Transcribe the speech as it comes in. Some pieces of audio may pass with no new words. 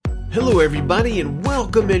Hello, everybody, and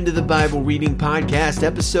welcome into the Bible Reading Podcast,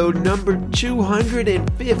 episode number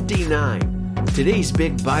 259. Today's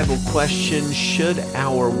big Bible question: should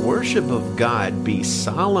our worship of God be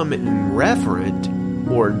solemn and reverent,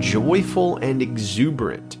 or joyful and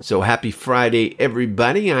exuberant? So happy Friday,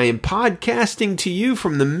 everybody. I am podcasting to you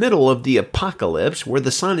from the middle of the apocalypse, where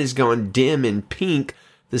the sun has gone dim and pink.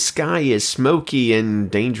 The sky is smoky and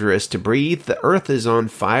dangerous to breathe. The earth is on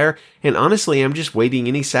fire. And honestly, I'm just waiting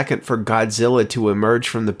any second for Godzilla to emerge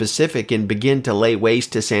from the Pacific and begin to lay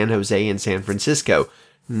waste to San Jose and San Francisco.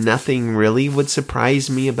 Nothing really would surprise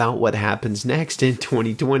me about what happens next in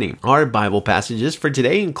 2020. Our Bible passages for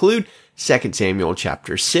today include 2 Samuel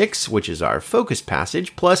chapter 6, which is our focus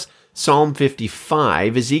passage, plus Psalm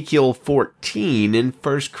 55, Ezekiel 14, and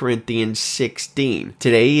 1 Corinthians 16.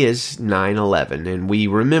 Today is 9/11, and we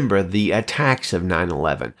remember the attacks of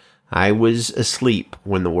 9/11. I was asleep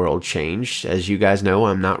when the world changed. As you guys know,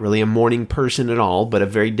 I'm not really a morning person at all, but a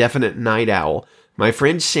very definite night owl. My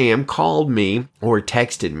friend Sam called me, or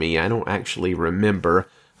texted me, I don't actually remember,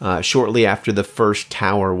 shortly after the first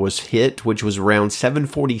tower was hit, which was around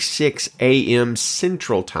 7:46 a.m.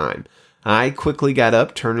 Central Time. I quickly got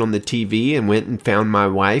up, turned on the TV, and went and found my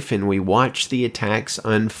wife, and we watched the attacks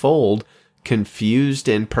unfold, confused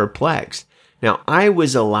and perplexed. Now, I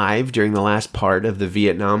was alive during the last part of the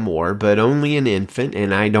Vietnam War, but only an infant,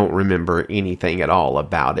 and I don't remember anything at all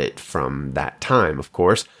about it from that time, of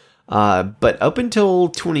course. But up until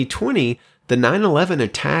 2020, the 9/11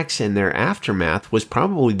 attacks and their aftermath was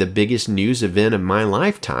probably the biggest news event of my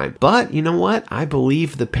lifetime. But you know what? I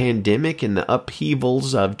believe the pandemic and the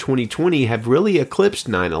upheavals of 2020 have really eclipsed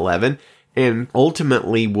 9/11 and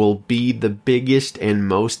ultimately will be the biggest and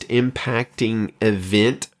most impacting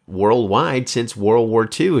event worldwide since World War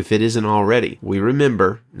II, if it isn't already. We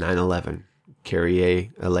remember 9/11.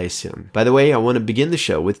 Kyrie eleison. By the way, I want to begin the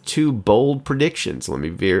show with two bold predictions. Let me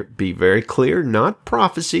be very clear, not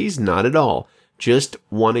prophecies, not at all. Just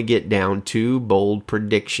want to get down two bold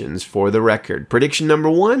predictions for the record. Prediction number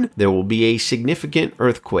one, there will be a significant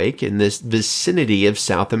earthquake in this vicinity of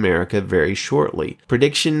South America very shortly.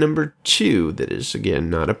 Prediction number two, that is again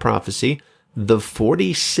not a prophecy, the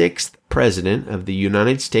 46th president of the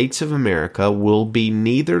United States of America will be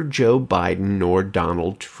neither Joe Biden nor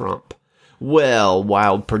Donald Trump. Well,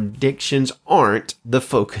 wild predictions aren't the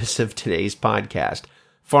focus of today's podcast.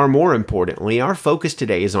 Far more importantly, our focus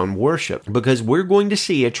today is on worship, because we're going to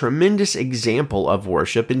see a tremendous example of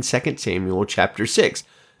worship in 2 Samuel chapter 6.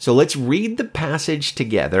 So let's read the passage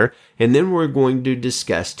together, and then we're going to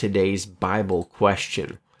discuss today's Bible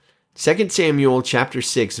question. 2 Samuel chapter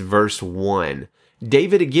 6, verse 1.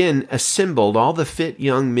 David again assembled all the fit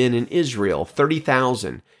young men in Israel,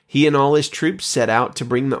 30,000. He and all his troops set out to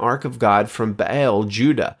bring the ark of God from Baal,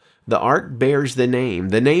 Judah. The ark bears the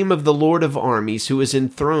name of the Lord of armies, who is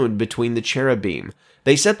enthroned between the cherubim.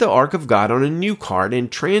 They set the ark of God on a new cart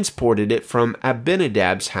and transported it from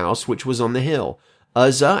Abinadab's house, which was on the hill.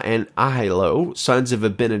 Uzzah and Ahio, sons of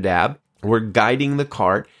Abinadab, were guiding the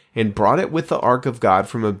cart and brought it with the ark of God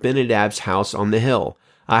from Abinadab's house on the hill.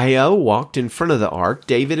 Ahio walked in front of the ark.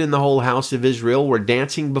 David and the whole house of Israel were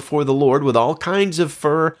dancing before the Lord with all kinds of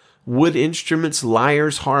fir, wood instruments,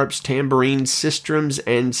 lyres, harps, tambourines, sistrums,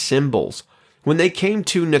 and cymbals. When they came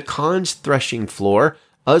to Nacon's threshing floor,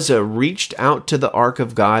 Uzzah reached out to the ark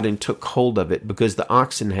of God and took hold of it, because the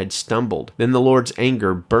oxen had stumbled. Then the Lord's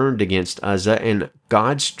anger burned against Uzzah, and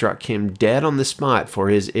God struck him dead on the spot for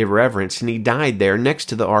his irreverence, and he died there next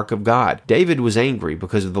to the ark of God. David was angry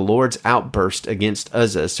because of the Lord's outburst against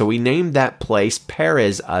Uzzah, so he named that place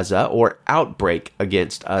Perez Uzzah, or outbreak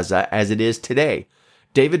against Uzzah, as it is today.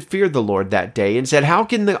 David feared the Lord that day and said, "How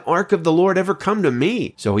can the ark of the Lord ever come to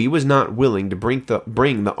me?" So he was not willing to bring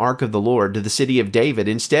the ark of the Lord to the city of David.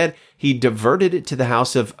 Instead, he diverted it to the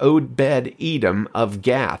house of Obed-Edom of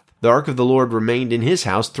Gath. The ark of the Lord remained in his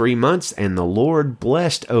house 3 months, and the Lord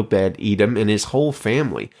blessed Obed-Edom and his whole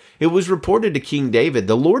family. It was reported to King David,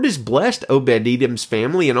 "The Lord has blessed Obed-Edom's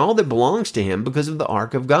family and all that belongs to him because of the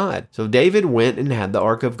ark of God." So David went and had the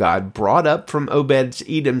ark of God brought up from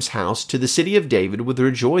Obed-Edom's house to the city of David with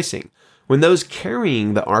rejoicing. When those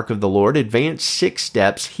carrying the ark of the Lord advanced 6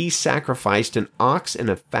 steps, he sacrificed an ox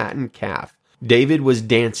and a fattened calf. David was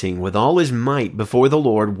dancing with all his might before the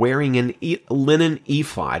Lord, wearing an linen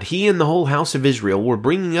ephod. He and the whole house of Israel were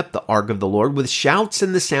bringing up the ark of the Lord with shouts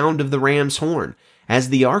and the sound of the ram's horn. As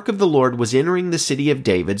the ark of the Lord was entering the city of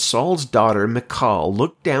David, Saul's daughter Michal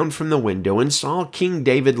looked down from the window and saw King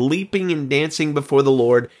David leaping and dancing before the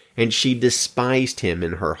Lord, and she despised him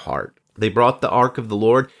in her heart. They brought the ark of the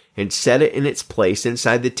Lord and set it in its place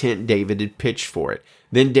inside the tent David had pitched for it.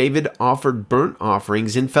 Then David offered burnt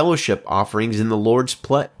offerings and fellowship offerings in the Lord's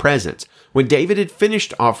presence. When David had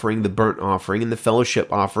finished offering the burnt offering and the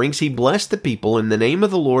fellowship offerings, he blessed the people in the name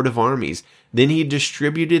of the Lord of armies. Then he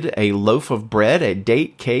distributed a loaf of bread, a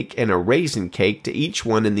date cake, and a raisin cake to each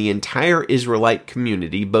one in the entire Israelite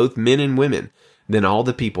community, both men and women. Then all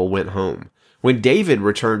the people went home. When David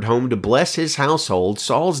returned home to bless his household,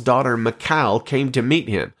 Saul's daughter Michal came to meet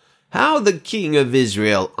him. "How the king of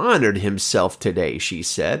Israel honored himself today," she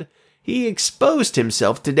said. "He exposed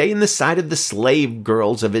himself today in the sight of the slave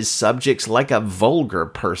girls of his subjects like a vulgar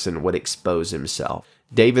person would expose himself."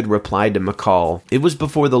 David replied to Michal, "It was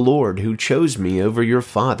before the Lord who chose me over your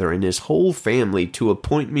father and his whole family to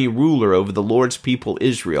appoint me ruler over the Lord's people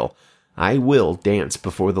Israel. I will dance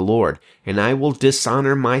before the Lord, and I will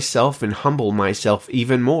dishonor myself and humble myself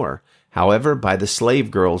even more. However, by the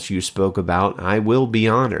slave girls you spoke about, I will be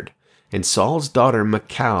honored." And Saul's daughter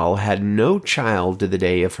Michal had no child to the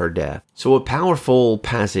day of her death. So a powerful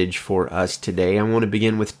passage for us today. I want to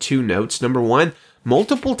begin with two notes. Number one,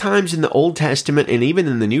 multiple times in the Old Testament and even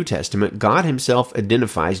in the New Testament, God himself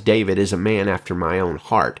identifies David as a man after my own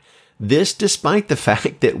heart. This despite the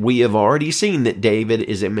fact that we have already seen that David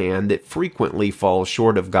is a man that frequently falls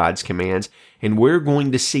short of God's commands, and we're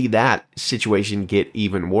going to see that situation get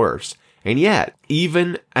even worse. And yet,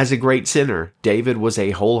 even as a great sinner, David was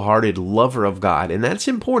a wholehearted lover of God, and that's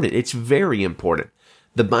important. It's very important.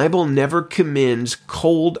 The Bible never commends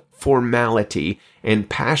cold formality and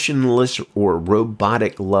passionless or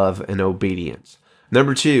robotic love and obedience.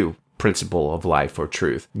 Number two, principle of life or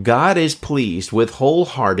truth. God is pleased with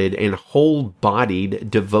wholehearted and whole-bodied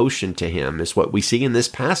devotion to him, is what we see in this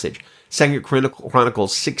passage. 2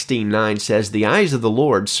 Chronicles 16:9 says, "The eyes of the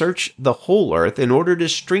Lord search the whole earth in order to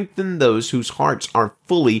strengthen those whose hearts are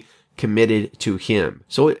fully committed to him."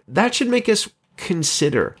 So that should make us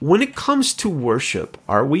consider, when it comes to worship,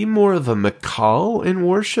 are we more of a Michal in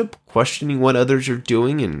worship, questioning what others are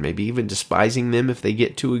doing and maybe even despising them if they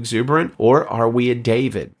get too exuberant? Or are we a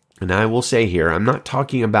David? And I will say here, I'm not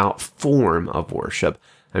talking about form of worship.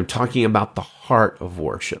 I'm talking about the heart of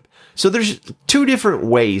worship. So there's two different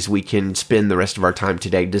ways we can spend the rest of our time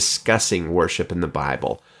today discussing worship in the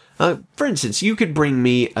Bible. For instance, you could bring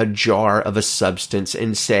me a jar of a substance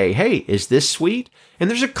and say, "Hey, is this sweet?" And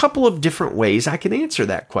there's a couple of different ways I can answer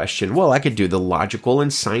that question. Well, I could do the logical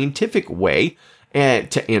and scientific way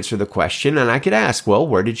to answer the question, and I could ask, well,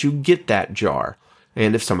 where did you get that jar?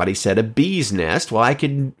 And if somebody said a bee's nest, well, I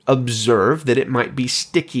could observe that it might be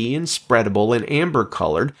sticky and spreadable and amber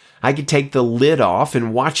colored. I could take the lid off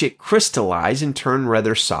and watch it crystallize and turn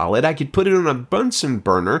rather solid. I could put it on a Bunsen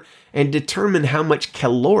burner and determine how much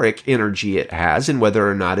caloric energy it has and whether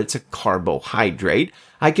or not it's a carbohydrate.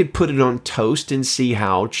 I could put it on toast and see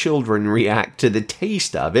how children react to the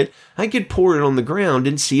taste of it. I could pour it on the ground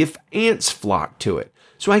and see if ants flock to it.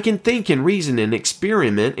 So I can think and reason and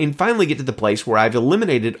experiment and finally get to the place where I've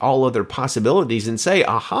eliminated all other possibilities and say,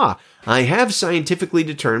 aha, I have scientifically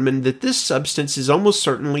determined that this substance is almost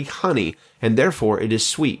certainly honey, and therefore it is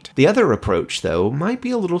sweet. The other approach, though, might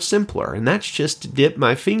be a little simpler, and that's just to dip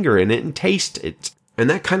my finger in it and taste it. And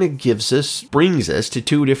that kind of brings us to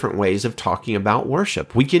two different ways of talking about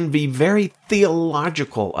worship. We can be very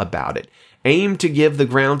theological about it. Aim to give the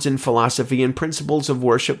grounds and philosophy and principles of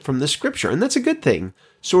worship from the scripture. And that's a good thing.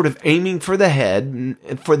 Sort of aiming for the head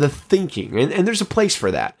and for the thinking. And there's a place for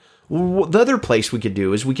that. The other place we could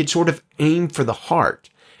do is we could sort of aim for the heart.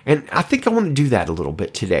 And I think I want to do that a little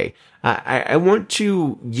bit today. I want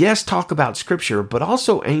to, yes, talk about scripture, but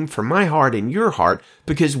also aim for my heart and your heart,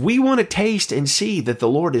 because we want to taste and see that the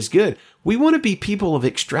Lord is good. We want to be people of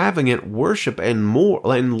extravagant worship and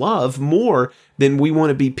love more than we want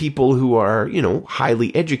to be people who are,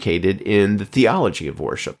 highly educated in the theology of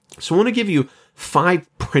worship. So I want to give you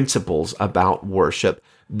 5 principles about worship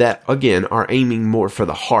that, again, are aiming more for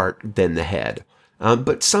the heart than the head.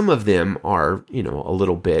 But some of them are, a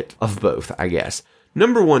little bit of both, I guess.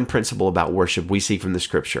 Number 1 principle about worship we see from the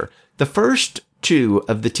scripture. The first 2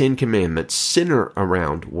 of the 10 commandments center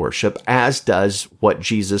around worship, as does what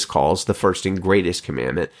Jesus calls the first and greatest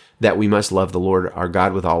commandment, that we must love the Lord our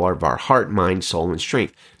God with all of our heart, mind, soul, and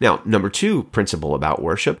strength. Now, number 2 principle about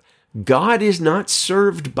worship, God is not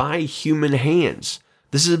served by human hands.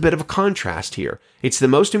 This is a bit of a contrast here. It's the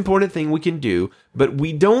most important thing we can do, but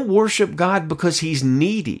we don't worship God because he's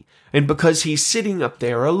needy and because he's sitting up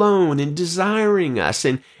there alone and desiring us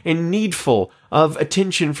and needful of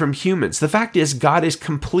attention from humans. The fact is, God is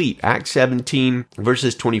complete. Acts 17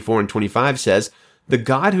 verses 24 and 25 says, The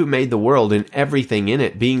God who made the world and everything in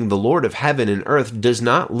it, being the Lord of heaven and earth, does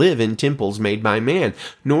not live in temples made by man,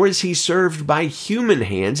 nor is he served by human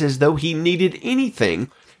hands as though he needed anything,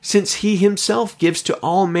 since he himself gives to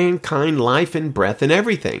all mankind life and breath and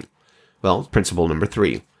everything. Well, principle number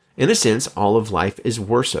 3. In a sense, all of life is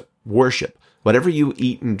worship. Whatever you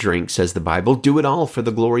eat and drink, says the Bible, do it all for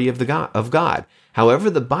the glory of God. However,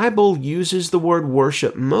 the Bible uses the word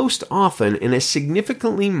worship most often in a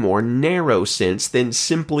significantly more narrow sense than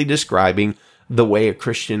simply describing the way a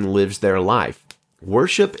Christian lives their life.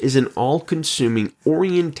 Worship is an all-consuming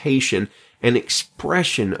orientation and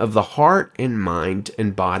expression of the heart and mind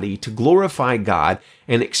and body to glorify God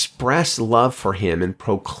and express love for Him and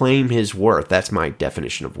proclaim His worth. That's my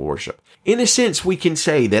definition of worship. In a sense, we can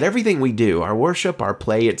say that everything we do, our worship, our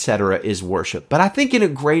play, etc., is worship. But I think in a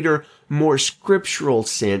greater, more scriptural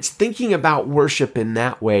sense, thinking about worship in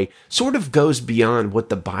that way sort of goes beyond what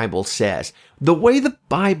the Bible says. The way the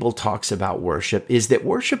Bible talks about worship is that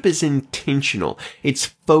worship is intentional, it's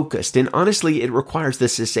focused, and honestly, it requires the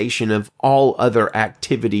cessation of all other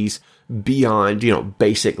activities beyond,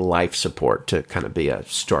 basic life support to kind of be a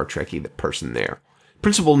Star Trekky person there.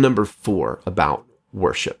 Principle number 4 about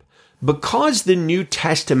worship. Because the New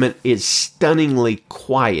Testament is stunningly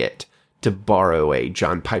quiet, to borrow a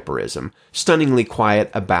John Piperism, stunningly quiet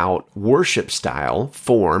about worship style,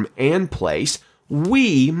 form, and place,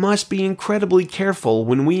 we must be incredibly careful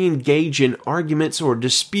when we engage in arguments or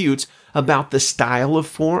disputes about the style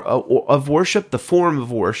of worship, the form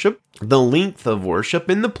of worship, the length of worship,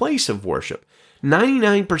 and the place of worship.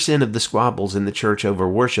 99% of the squabbles in the church over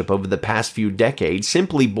worship over the past few decades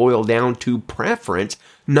simply boil down to preference,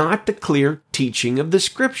 not the clear teaching of the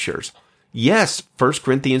Scriptures. Yes, 1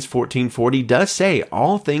 Corinthians 14:40 does say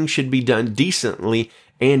all things should be done decently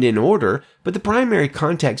and in order, but the primary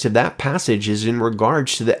context of that passage is in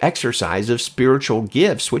regards to the exercise of spiritual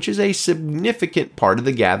gifts, which is a significant part of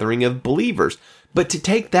the gathering of believers. But to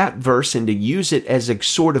take that verse and to use it as a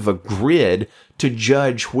sort of a grid to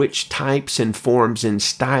judge which types and forms and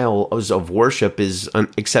styles of worship is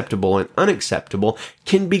acceptable and unacceptable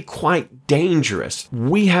can be quite dangerous.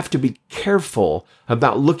 We have to be careful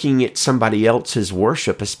about looking at somebody else's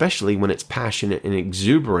worship, especially when it's passionate and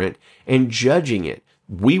exuberant, and judging it.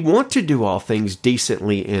 We want to do all things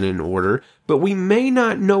decently and in order, but we may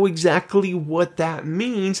not know exactly what that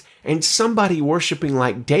means, and somebody worshiping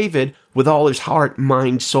like David with all his heart,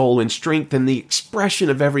 mind, soul, and strength, and the expression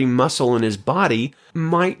of every muscle in his body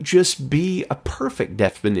might just be a perfect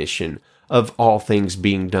definition of all things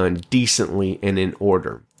being done decently and in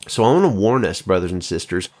order. So I want to warn us, brothers and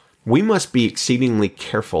sisters, we must be exceedingly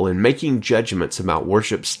careful in making judgments about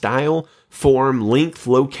worship style, form, length,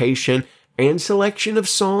 location, and selection of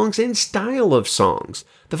songs and style of songs.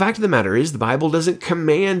 The fact of the matter is the Bible doesn't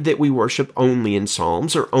command that we worship only in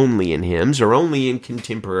psalms or only in hymns or only in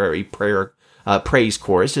contemporary praise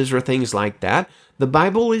choruses or things like that. The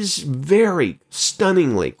Bible is very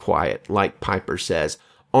stunningly quiet, like Piper says,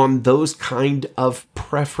 on those kind of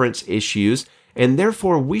preference issues. And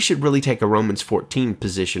therefore, we should really take a Romans 14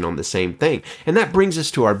 position on the same thing. And that brings us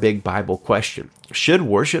to our big Bible question. Should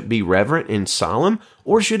worship be reverent and solemn,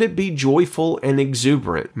 or should it be joyful and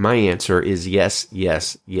exuberant? My answer is yes,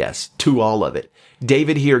 yes, yes, to all of it.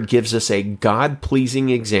 David here gives us a God-pleasing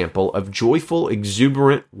example of joyful,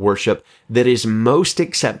 exuberant worship that is most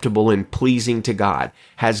acceptable and pleasing to God.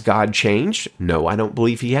 Has God changed? No, I don't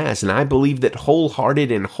believe He has. And I believe that wholehearted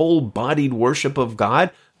and whole-bodied worship of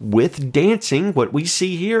God with dancing, what we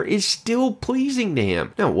see here, is still pleasing to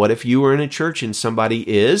Him. Now, what if you were in a church and somebody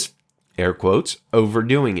is, air quotes,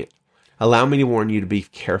 overdoing it? Allow me to warn you to be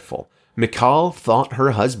careful. Michal thought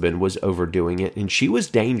her husband was overdoing it, and she was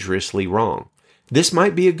dangerously wrong. This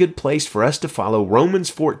might be a good place for us to follow Romans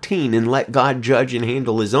 14 and let God judge and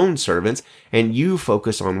handle His own servants, and you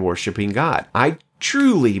focus on worshiping God. I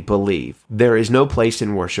truly believe there is no place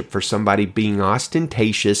in worship for somebody being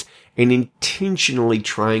ostentatious and intentionally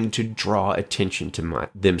trying to draw attention to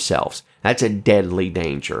themselves. That's a deadly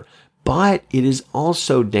danger. But it is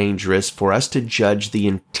also dangerous for us to judge the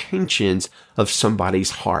intentions of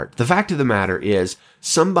somebody's heart. The fact of the matter is,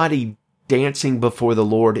 somebody dancing before the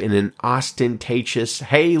Lord in an ostentatious,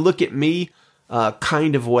 hey, look at me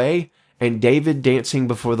kind of way, and David dancing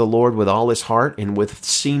before the Lord with all his heart and with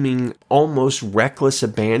seeming almost reckless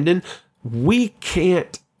abandon, we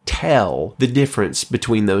can't tell the difference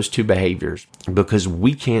between those two behaviors because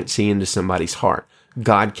we can't see into somebody's heart.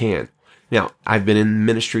 God can. Now, I've been in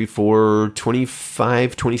ministry for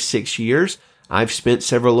 25, 26 years. I've spent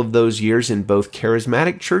several of those years in both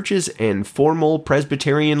charismatic churches and formal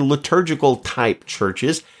Presbyterian liturgical type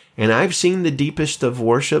churches. And I've seen the deepest of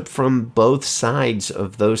worship from both sides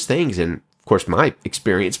of those things. And of course, my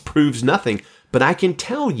experience proves nothing. But I can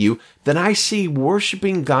tell you that I see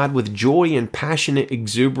worshiping God with joy and passionate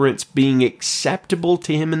exuberance being acceptable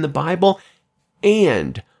to Him in the Bible,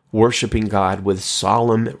 and worshiping God with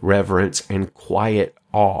solemn reverence and quiet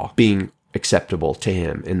awe being acceptable to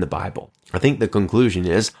Him in the Bible. I think the conclusion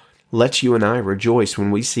is, let's you and I rejoice when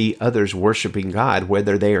we see others worshiping God,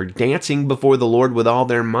 whether they are dancing before the Lord with all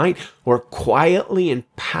their might or quietly and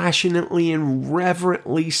passionately and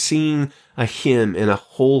reverently singing a hymn in a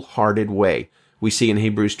wholehearted way. We see in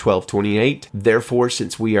Hebrews 12:28, therefore,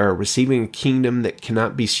 since we are receiving a kingdom that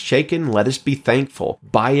cannot be shaken, let us be thankful.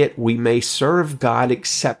 By it we may serve God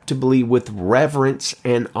acceptably with reverence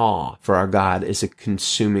and awe, for our God is a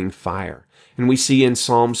consuming fire. And we see in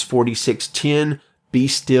Psalms 46:10, be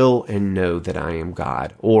still and know that I am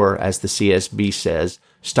God. Or, as the CSB says,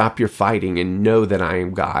 stop your fighting and know that I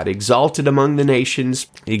am God, exalted among the nations,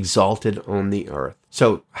 exalted on the earth.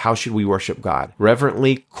 So, how should we worship God?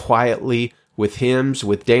 Reverently, quietly, with hymns,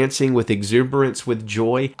 with dancing, with exuberance, with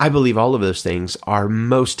joy. I believe all of those things are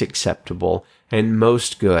most acceptable and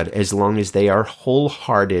most good as long as they are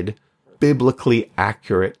wholehearted, biblically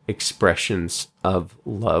accurate expressions of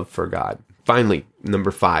love for God. Finally,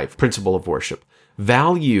 number 5, principle of worship.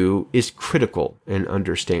 Value is critical in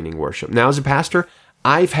understanding worship. Now, as a pastor,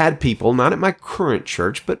 I've had people, not at my current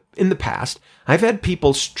church, but in the past, I've had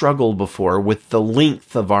people struggle before with the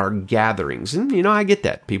length of our gatherings. And, I get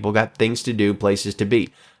that. People got things to do, places to be.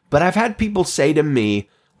 But I've had people say to me,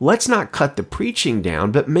 let's not cut the preaching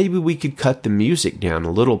down, but maybe we could cut the music down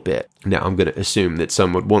a little bit. Now, I'm going to assume that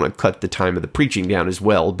some would want to cut the time of the preaching down as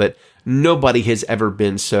well, but nobody has ever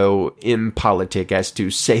been so impolitic as to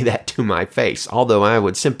say that to my face, although I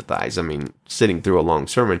would sympathize. Sitting through a long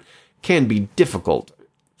sermon can be difficult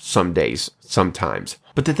some days, sometimes.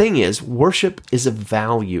 But the thing is, worship is a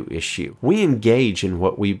value issue. We engage in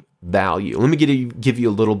what we value. Let me give you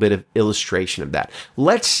a little bit of illustration of that.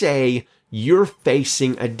 Let's say you're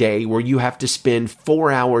facing a day where you have to spend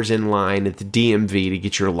 4 hours in line at the DMV to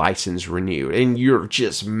get your license renewed, and you're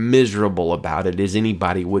just miserable about it as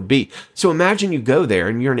anybody would be. So imagine you go there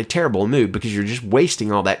and you're in a terrible mood because you're just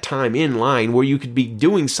wasting all that time in line where you could be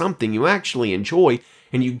doing something you actually enjoy,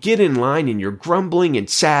 and you get in line and you're grumbling and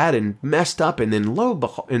sad and messed up, and then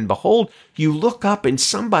lo and behold, you look up and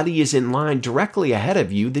somebody is in line directly ahead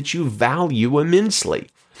of you that you value immensely.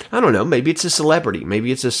 I don't know, maybe it's a celebrity,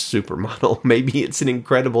 maybe it's a supermodel, maybe it's an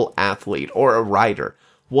incredible athlete or a writer,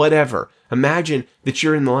 whatever. Imagine that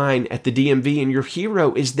you're in line at the DMV and your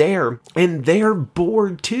hero is there and they're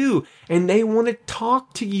bored too, and they want to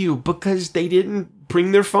talk to you because they didn't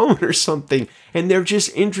bring their phone or something, and they're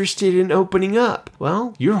just interested in opening up.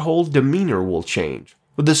 Well, your whole demeanor will change.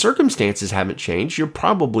 Well, the circumstances haven't changed. You're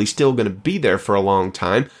probably still going to be there for a long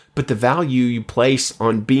time, but the value you place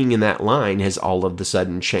on being in that line has all of a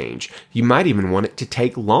sudden changed. You might even want it to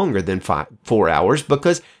take longer than 4 hours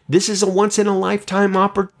because this is a once-in-a-lifetime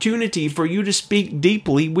opportunity for you to speak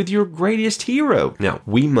deeply with your greatest hero. Now,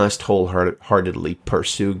 we must wholeheartedly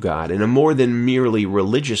pursue God in a more than merely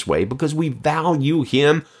religious way because we value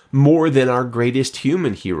Him more than our greatest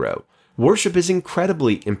human hero. Worship is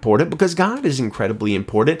incredibly important because God is incredibly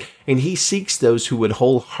important, and He seeks those who would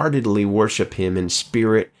wholeheartedly worship Him in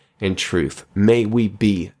spirit and truth. May we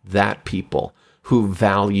be that people who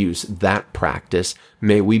values that practice.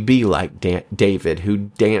 May we be like David, who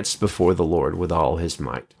danced before the Lord with all his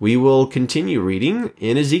might. We will continue reading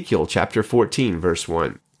in Ezekiel chapter 14, verse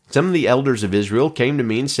 1. Some of the elders of Israel came to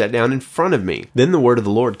me and sat down in front of me. Then the word of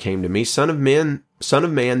the Lord came to me, Son of man,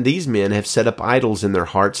 these men have set up idols in their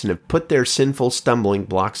hearts and have put their sinful stumbling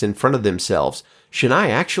blocks in front of themselves. Should I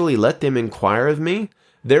actually let them inquire of me?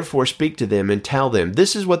 Therefore speak to them and tell them,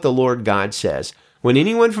 this is what the Lord God says. When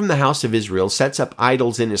anyone from the house of Israel sets up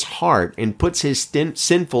idols in his heart and puts his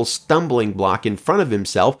sinful stumbling block in front of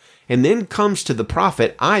himself and then comes to the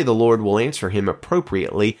prophet, I, the Lord, will answer him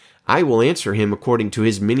appropriately. I will answer him according to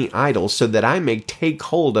his many idols, so that I may take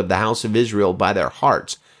hold of the house of Israel by their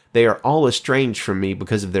hearts. They are all estranged from me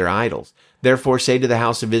because of their idols. Therefore say to the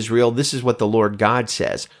house of Israel, this is what the Lord God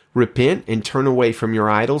says. Repent and turn away from your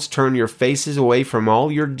idols. Turn your faces away from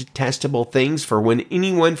all your detestable things. For when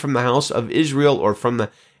anyone from the house of Israel or from the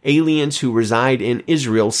aliens who reside in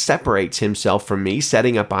Israel separates himself from me,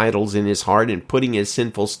 setting up idols in his heart and putting his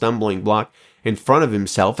sinful stumbling block in front of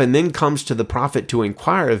himself, and then comes to the prophet to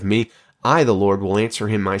inquire of me, I, the Lord, will answer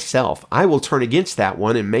him myself. I will turn against that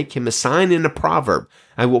one and make him a sign and a proverb.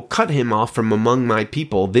 I will cut him off from among my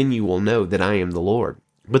people. Then you will know that I am the Lord.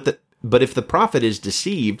 But if the prophet is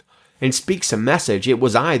deceived and speaks a message, it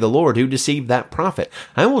was I, the Lord, who deceived that prophet.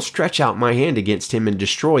 I will stretch out my hand against him and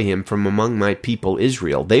destroy him from among my people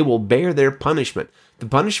Israel. They will bear their punishment. The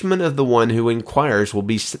punishment of the one who inquires will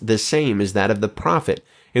be the same as that of the prophet,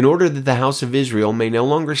 in order that the house of Israel may no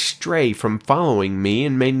longer stray from following me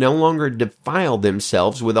and may no longer defile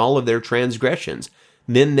themselves with all of their transgressions.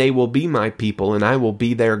 Then they will be my people, and I will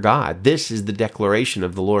be their God. This is the declaration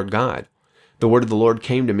of the Lord God. The word of the Lord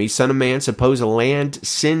came to me, Son of man, suppose a land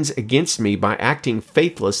sins against me by acting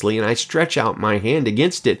faithlessly, and I stretch out my hand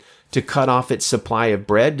against it to cut off its supply of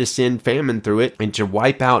bread, to send famine through it, and to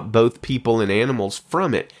wipe out both people and animals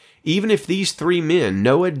from it. Even if these three men,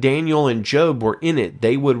 Noah, Daniel, and Job, were in it,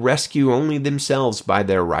 they would rescue only themselves by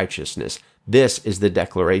their righteousness. This is the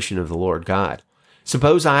declaration of the Lord God.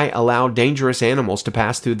 Suppose I allow dangerous animals to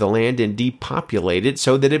pass through the land and depopulate it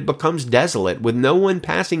so that it becomes desolate, with no one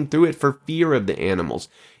passing through it for fear of the animals.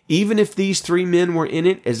 Even if these three men were in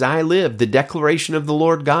it, as I live, the declaration of the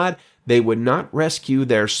Lord God, they would not rescue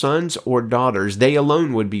their sons or daughters. They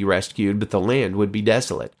alone would be rescued, but the land would be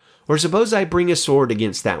desolate. Or suppose I bring a sword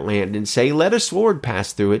against that land and say, let a sword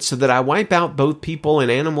pass through it so that I wipe out both people and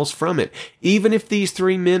animals from it. Even if these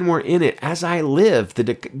three men were in it, as I live, the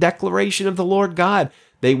declaration of the Lord God,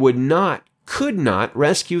 they could not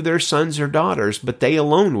rescue their sons or daughters, but they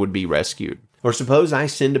alone would be rescued. Or suppose I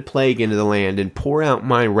send a plague into the land and pour out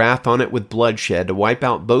my wrath on it with bloodshed to wipe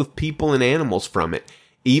out both people and animals from it.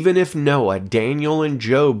 Even if Noah, Daniel, and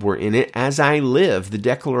Job were in it, as I live, the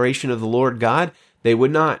declaration of the Lord God, they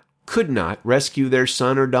could not rescue their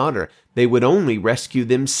son or daughter. They would only rescue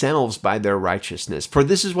themselves by their righteousness. For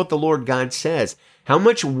this is what the Lord God says, how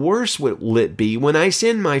much worse will it be when I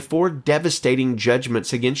send my 4 devastating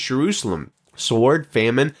judgments against Jerusalem, sword,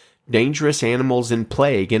 famine, dangerous animals, and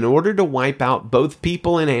plague, in order to wipe out both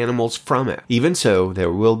people and animals from it. Even so,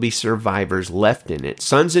 there will be survivors left in it,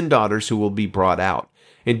 sons and daughters who will be brought out.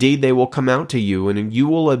 Indeed, they will come out to you, and you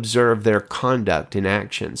will observe their conduct and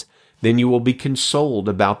actions. Then you will be consoled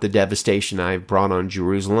about the devastation I have brought on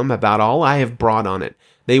Jerusalem, about all I have brought on it.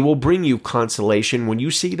 They will bring you consolation when you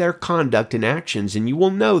see their conduct and actions, and you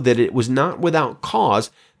will know that it was not without cause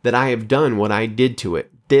that I have done what I did to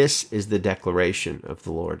it. This is the declaration of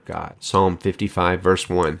the Lord God. Psalm 55, verse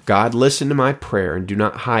 1. God, listen to my prayer and do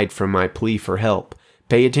not hide from my plea for help.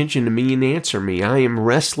 Pay attention to me and answer me. I am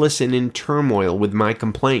restless and in turmoil with my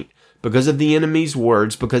complaint, because of the enemy's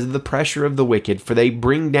words, because of the pressure of the wicked, for they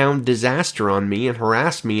bring down disaster on me and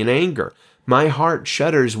harass me in anger. My heart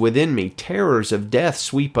shudders within me. Terrors of death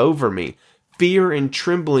sweep over me. Fear and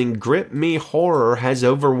trembling grip me. Horror has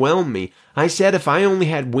overwhelmed me. I said, if I only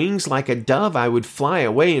had wings like a dove, I would fly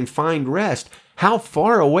away and find rest. How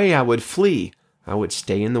far away I would flee. I would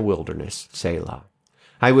stay in the wilderness. Selah.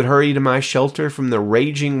 I would hurry to my shelter from the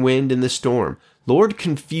raging wind and the storm. Lord,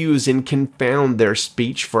 confuse and confound their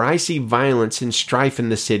speech, for I see violence and strife in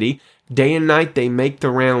the city. Day and night they make the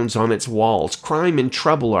rounds on its walls. Crime and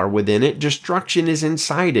trouble are within it. Destruction is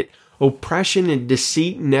inside it. Oppression and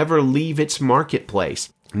deceit never leave its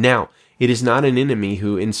marketplace. Now, it is not an enemy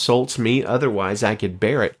who insults me, otherwise I could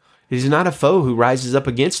bear it. It is not a foe who rises up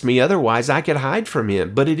against me, otherwise I could hide from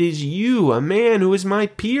him. But it is you, a man who is my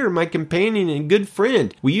peer, my companion, and good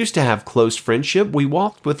friend. We used to have close friendship. We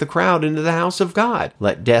walked with the crowd into the house of God.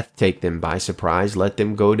 Let death take them by surprise. Let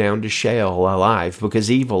them go down to Sheol alive, because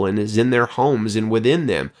evil is in their homes and within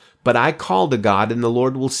them. But I call to God, and the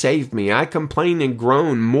Lord will save me. I complain and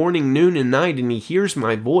groan morning, noon, and night, and he hears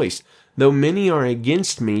my voice. Though many are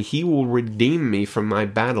against me, he will redeem me from my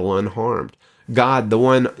battle unharmed. God, the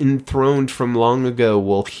one enthroned from long ago,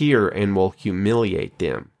 will hear and will humiliate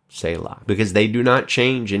them. Selah. Because they do not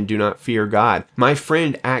change and do not fear God. My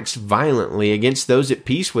friend acts violently against those at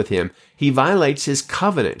peace with him. He violates his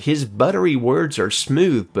covenant. His buttery words are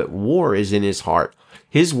smooth, but war is in his heart.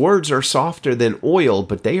 His words are softer than oil,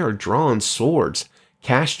 but they are drawn swords.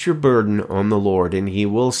 Cast your burden on the Lord, and he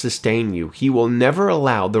will sustain you. He will never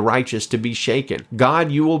allow the righteous to be shaken.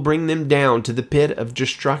 God, you will bring them down to the pit of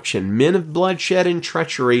destruction. Men of bloodshed and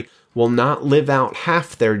treachery will not live out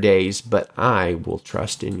half their days, but I will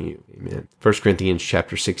trust in you. Amen. 1 Corinthians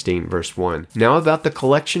chapter 16, verse 1. Now about the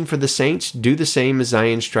collection for the saints, do the same as I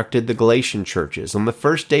instructed the Galatian churches. On the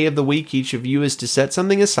first day of the week, each of you is to set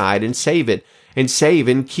something aside and save it, and save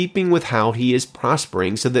in keeping with how he is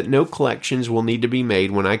prospering, so that no collections will need to be made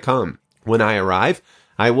when I come. When I arrive,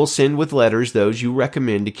 I will send with letters those you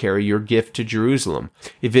recommend to carry your gift to Jerusalem.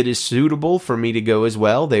 If it is suitable for me to go as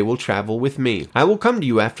well, they will travel with me. I will come to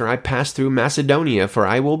you after I pass through Macedonia, for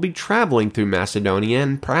I will be traveling through Macedonia,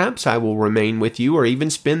 and perhaps I will remain with you or even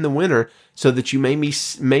spend the winter, so that you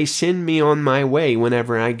may send me on my way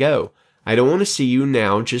whenever I go. I don't want to see you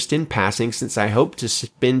now just in passing, since I hope to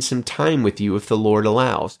spend some time with you if the Lord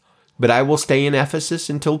allows. But I will stay in Ephesus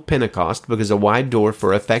until Pentecost, because a wide door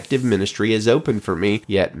for effective ministry is open for me,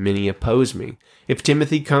 yet many oppose me. If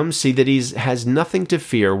Timothy comes, see that he has nothing to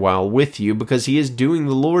fear while with you, because he is doing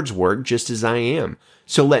the Lord's work just as I am.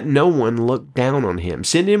 So let no one look down on him.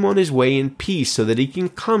 Send him on his way in peace, so that he can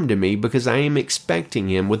come to me, because I am expecting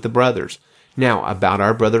him with the brothers. Now, about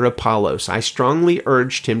our brother Apollos, I strongly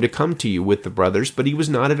urged him to come to you with the brothers, but he was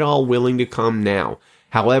not at all willing to come now.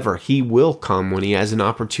 However, he will come when he has an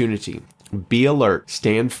opportunity. Be alert,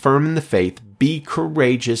 stand firm in the faith, be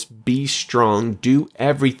courageous, be strong, do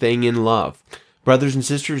everything in love. Brothers and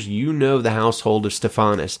sisters, you know the household of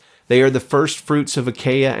Stephanas. They are the first fruits of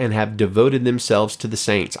Achaia and have devoted themselves to the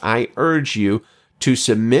saints. I urge you to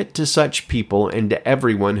submit to such people and to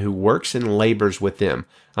everyone who works and labors with them.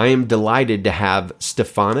 I am delighted to have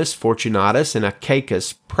Stephanas, Fortunatus, and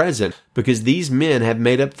Achaicus present, because these men have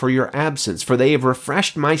made up for your absence, for they have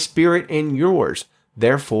refreshed my spirit and yours.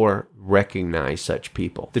 Therefore, recognize such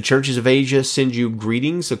people. The churches of Asia send you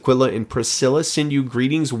greetings. Aquila and Priscilla send you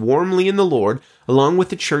greetings warmly in the Lord, along with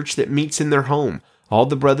the church that meets in their home. All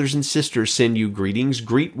the brothers and sisters send you greetings.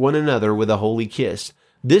 Greet one another with a holy kiss.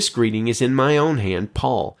 This greeting is in my own hand,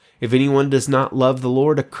 Paul. If anyone does not love the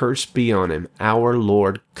Lord, a curse be on him. Our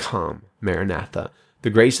Lord, come. Maranatha.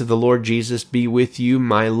 The grace of the Lord Jesus be with you.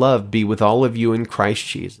 My love be with all of you in Christ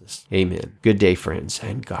Jesus. Amen. Good day, friends,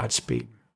 and Godspeed.